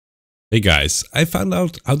Hey guys, I found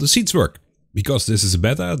out how the seeds work. Because this is a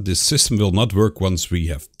beta, this system will not work once we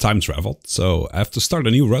have time traveled, so I have to start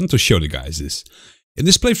a new run to show the guys this. In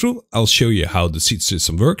this playthrough, I'll show you how the seed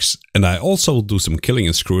system works, and I also will do some killing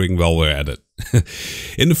and screwing while we're at it.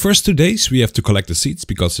 In the first 2 days we have to collect the seeds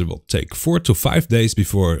because it will take 4 to 5 days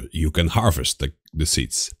before you can harvest the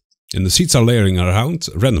seeds. And the seeds are layering around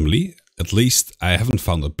randomly, at least I haven't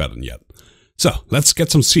found a pattern yet. So, let's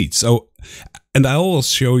get some seeds. And I will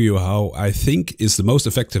show you how I think is the most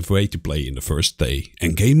effective way to play in the first day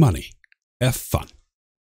and gain money. Have fun.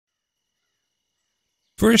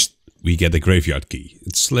 First, we get the graveyard key.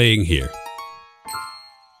 It's laying here.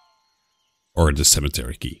 Or the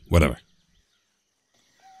cemetery key, whatever.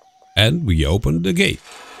 And we open the gate.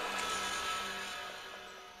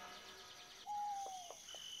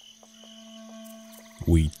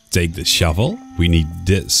 We take the shovel. We need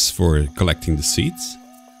this for collecting the seeds.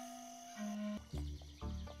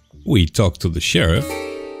 We talk to the sheriff.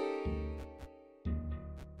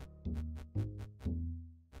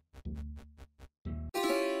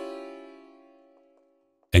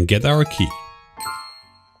 And get our key.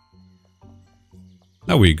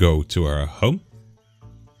 Now we go to our home.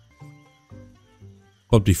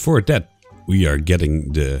 But before that, we are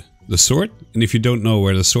getting the sword. And if you don't know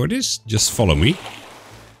where the sword is, just follow me.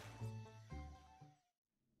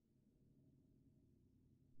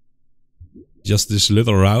 Just this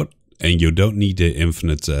little route, and you don't need the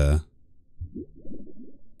infinite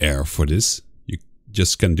air for this. You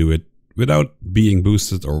just can do it without being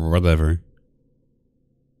boosted or whatever.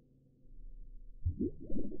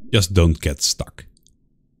 Just don't get stuck.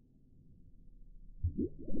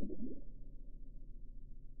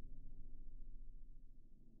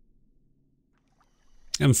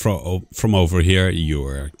 And from over here you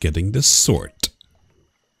are getting the sword.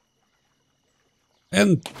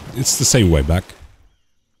 And it's the same way back.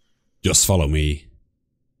 Just follow me.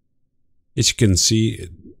 As you can see,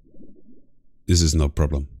 this is no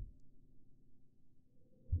problem.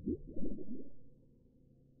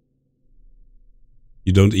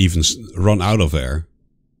 You don't even run out of air.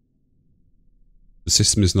 The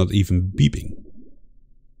system is not even beeping.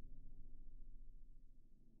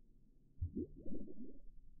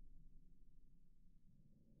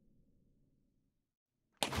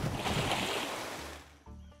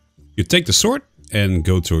 You take the sword and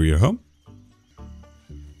go to your home.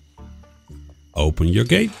 Open your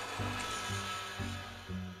gate.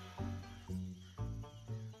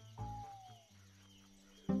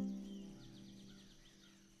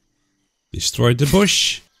 Destroy the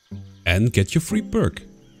bush and get your free perk.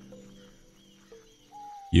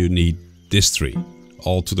 You need this tree,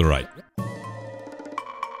 all to the right.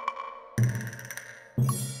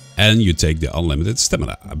 And you take the unlimited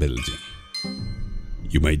stamina ability.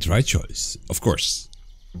 You made the right choice, of course.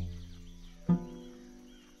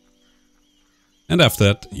 And after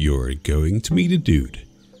that, you're going to meet a dude.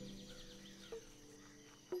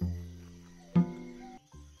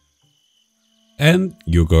 And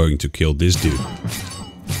you're going to kill this dude.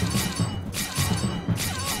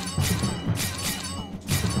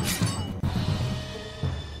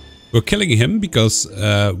 We're killing him because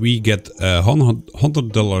we get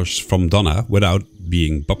 $100 from Donna without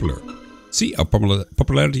being popular. See, our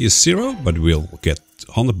popularity is 0, but we'll get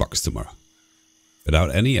 $100 tomorrow.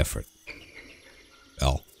 Without any effort.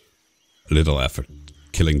 Well, a little effort.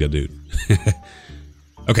 Killing the dude.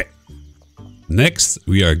 Okay. Next,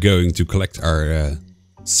 we are going to collect our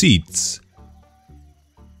seeds.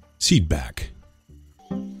 Seed bag.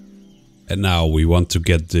 And now we want to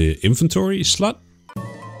get the inventory slot.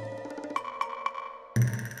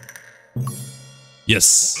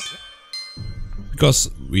 Yes. Because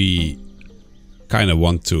we kind of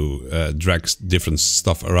want to drag different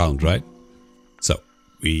stuff around, right? So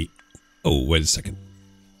we... Oh, wait a second.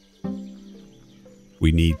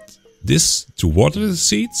 We need this to water the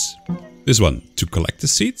seeds. This one to collect the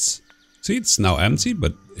seeds. See, it's now empty,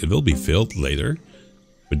 but it will be filled later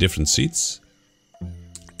with different seeds.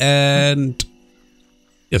 And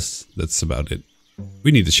yes, that's about it.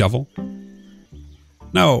 We need a shovel.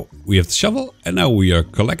 Now we have the shovel and now we are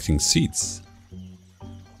collecting seeds.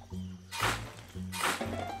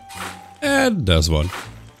 And there's one.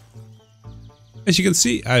 As you can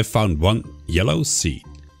see, I found one yellow seed.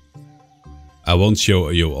 I won't show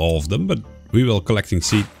you all of them, but we will collecting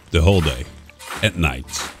seed the whole day. At night.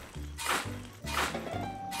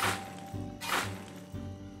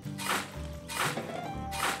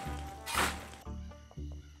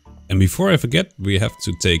 And before I forget, we have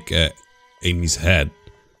to take Amy's head.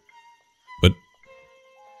 But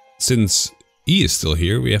since he is still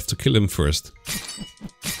here, we have to kill him first.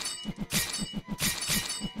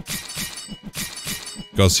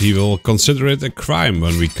 because he will consider it a crime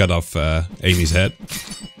when we cut off Amy's head.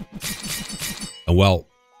 And well,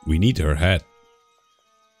 we need her head.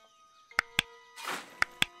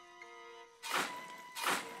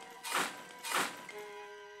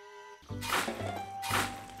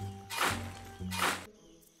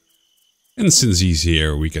 And since he's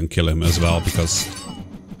here, we can kill him as well, because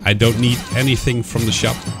I don't need anything from the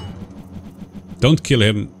shop. Don't kill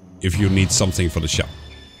him if you need something for the shop,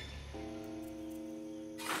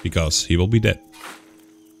 because he will be dead.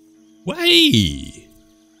 Way!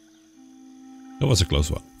 That was a close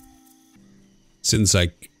one. Since I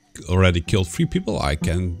already killed 3 people, I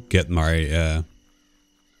can get my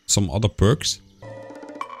some other perks.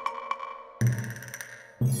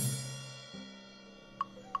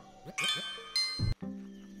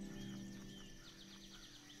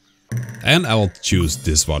 And I will choose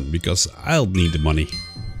this one because I'll need the money.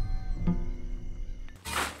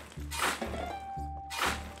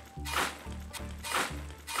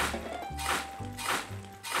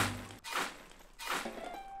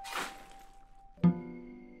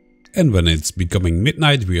 And when it's becoming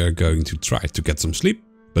midnight, we are going to try to get some sleep.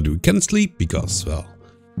 But we can't sleep because, well,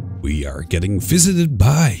 we are getting visited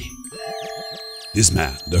by this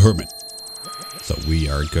man, the hermit. So we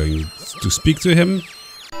are going to speak to him.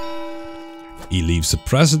 He leaves a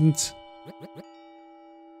present.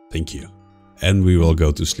 Thank you. And we will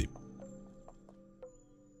go to sleep.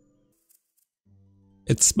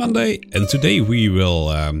 It's Monday and today we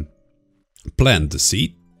will plant the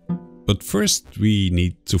seed. But first we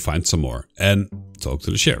need to find some more and talk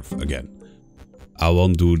to the sheriff again. I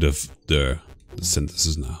won't do the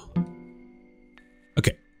sentences now.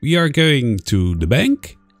 Okay, we are going to the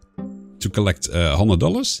bank to collect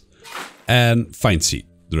 $100 and find seed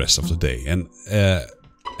the rest of the day. And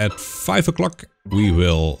at 5 o'clock we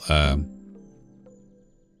will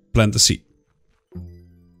plant the seed.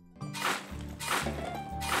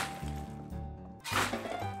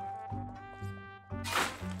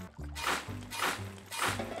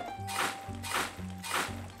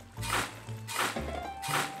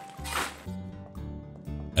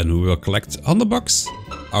 And we will collect $100.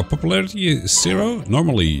 Our popularity is 0.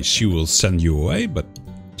 Normally she will send you away, but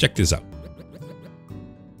check this out.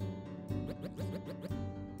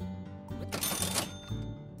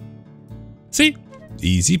 See?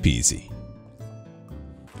 Easy peasy.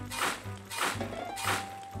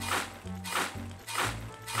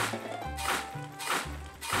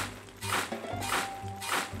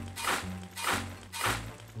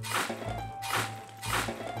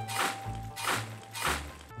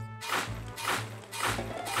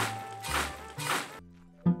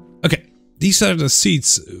 Okay, these are the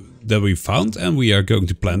seeds that we found and we are going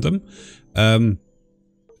to plant them.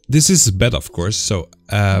 This is a bed, of course, so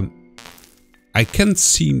I can't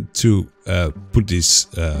seem to put these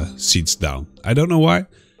seeds down. I don't know why,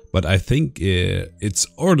 but I think it's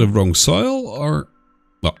or the wrong soil or,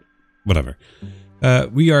 well, whatever.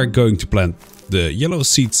 We are going to plant the yellow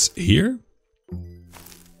seeds here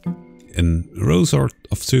in rows of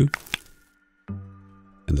 2.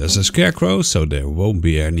 And there's a scarecrow, so there won't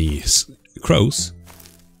be any crows.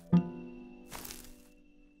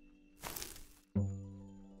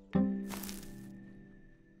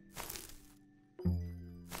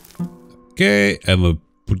 Okay, and we'll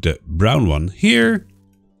put the brown one here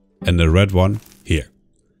and the red one here.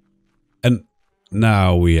 And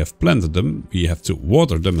now we have planted them, we have to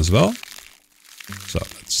water them as well. So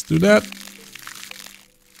let's do that.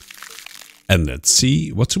 And let's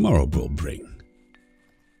see what tomorrow will bring.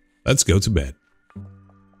 Let's go to bed.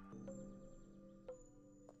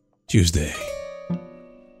 Tuesday.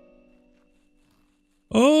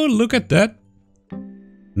 Oh, look at that.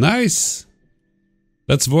 Nice.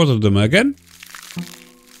 Let's water them again.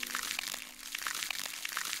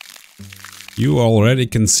 You already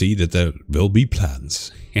can see that there will be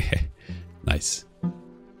plants. Nice.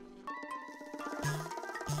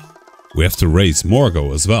 We have to raise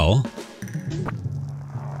Morgo as well.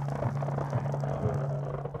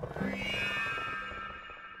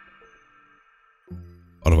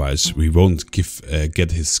 Otherwise we won't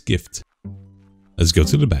get his gift. Let's go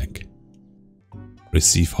to the bank.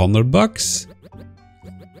 Receive $100.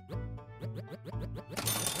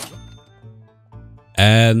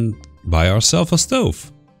 And buy ourselves a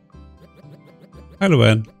stove. Hi,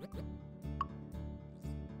 Luan.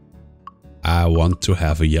 I want to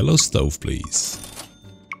have a yellow stove, please.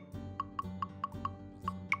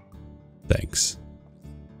 Thanks.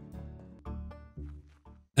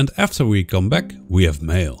 And after we come back, we have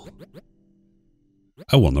mail.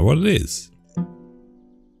 I wonder what it is.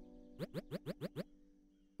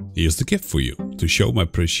 Here's the gift for you, to show my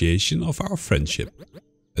appreciation of our friendship.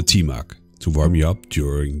 A tea mug to warm you up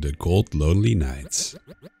during the cold, lonely nights.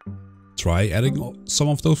 Try adding some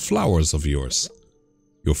of those flowers of yours.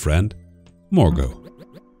 Your friend, Morgo.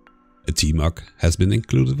 A tea mug has been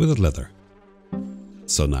included with a letter.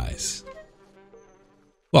 So nice.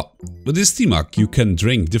 Well, with this tea mug you can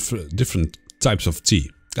drink different types of tea.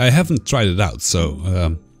 I haven't tried it out,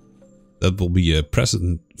 so that will be a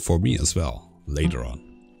present for me as well, later on.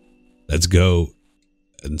 Let's go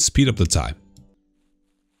and speed up the time.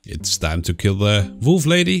 It's time to kill the wolf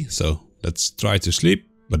lady, so let's try to sleep,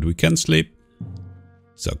 but we can sleep.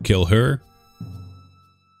 So kill her.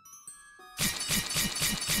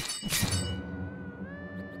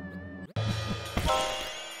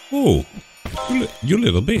 Oh, you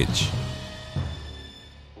little bitch.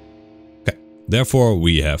 Okay, therefore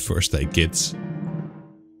we have first aid kits.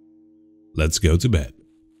 Let's go to bed.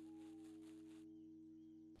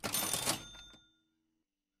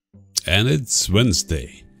 And it's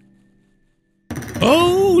Wednesday.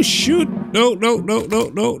 Oh shoot! No, no, no, no,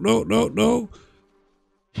 no, no, no, no.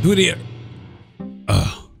 Do it here.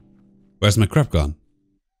 Where's my crap gone?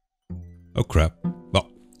 Oh crap. Well,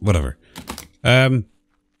 whatever. As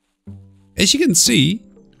you can see,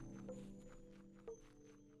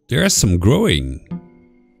 there's some growing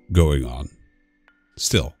going on.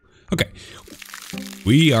 Still. Okay.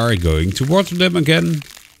 We are going to water them again.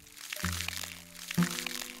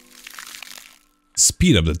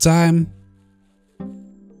 Speed up the time.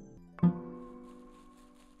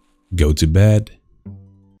 Go to bed.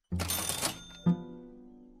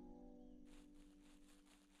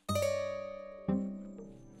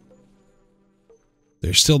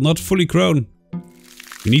 They're still not fully grown.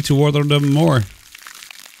 We need to water them more.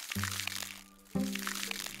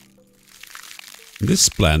 This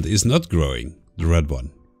plant is not growing, the red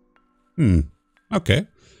one. Okay.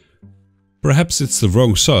 Perhaps it's the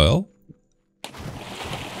wrong soil.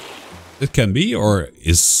 It can be, or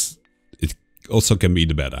it also can be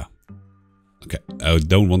the beta. Okay, I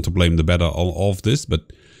don't want to blame the beta on all of this,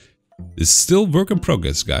 but it's still work in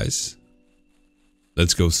progress, guys.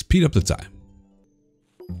 Let's go speed up the time.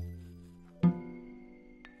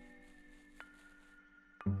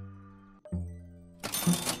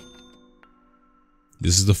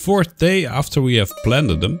 This is the 4th day after we have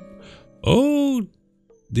planted them. Oh,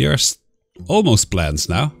 they are almost plants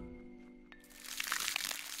now.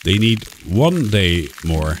 They need 1 day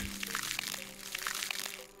more.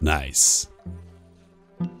 Nice.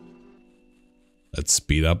 Let's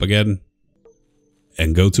speed up again.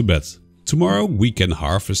 And go to bed. Tomorrow we can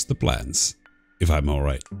harvest the plants. If I'm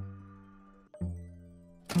alright.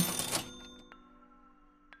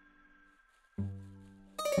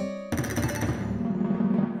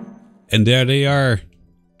 And there they are.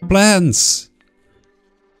 Plants!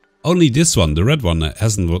 Only this one, the red one,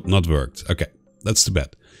 hasn't not worked. Okay, that's too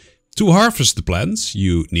bad. To harvest the plants,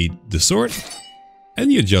 you need the sword.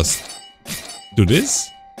 And you just do this.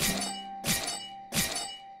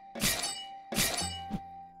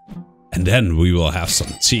 And then we will have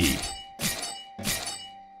some tea.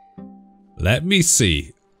 Let me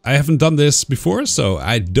see. I haven't done this before, so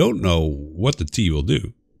I don't know what the tea will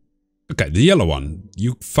do. Okay, the yellow one.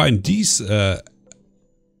 You find these the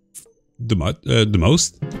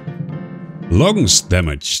most. Lungs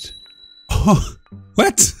damaged. Oh,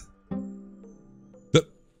 what? The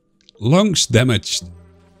lungs damaged.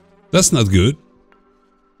 That's not good.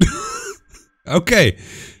 Okay.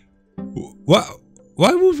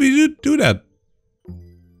 Why would we do that?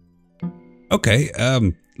 Okay,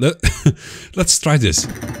 let's try this.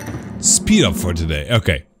 Speed up for today.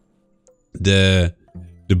 Okay. The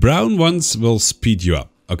brown ones will speed you up.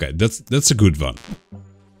 Okay, that's a good one.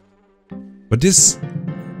 But this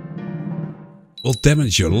will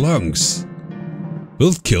damage your lungs.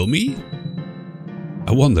 Will it kill me?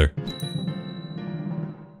 I wonder.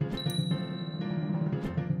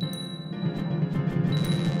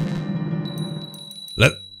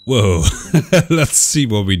 Whoa. Let's see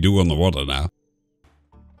what we do on the water now.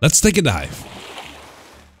 Let's take a dive.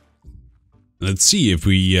 Let's see if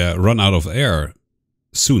we run out of air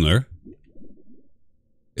sooner.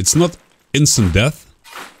 It's not instant death.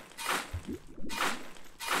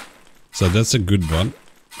 So that's a good one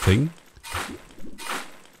thing.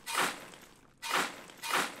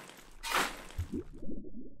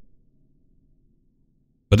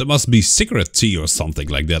 But it must be cigarette tea or something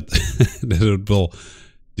like that. That it will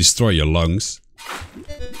destroy your lungs.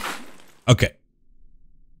 Okay.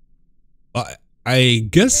 I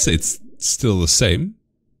guess it's still the same.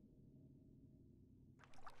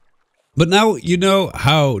 But now you know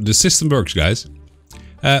how the system works, guys.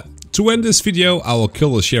 To end this video, I will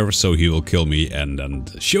kill the sheriff, so he will kill me, and then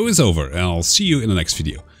the show is over, and I'll see you in the next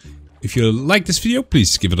video. If you like this video,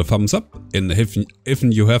 please give it a thumbs up, and if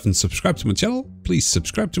you haven't subscribed to my channel, please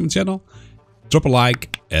subscribe to my channel, drop a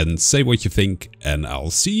like, and say what you think, and I'll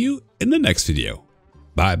see you in the next video.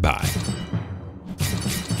 Bye bye.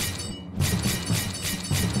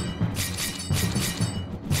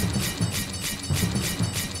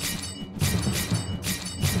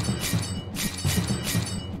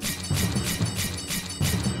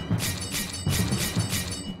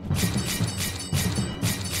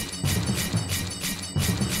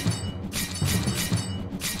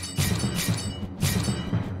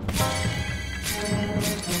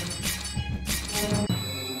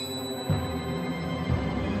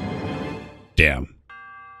 Damn.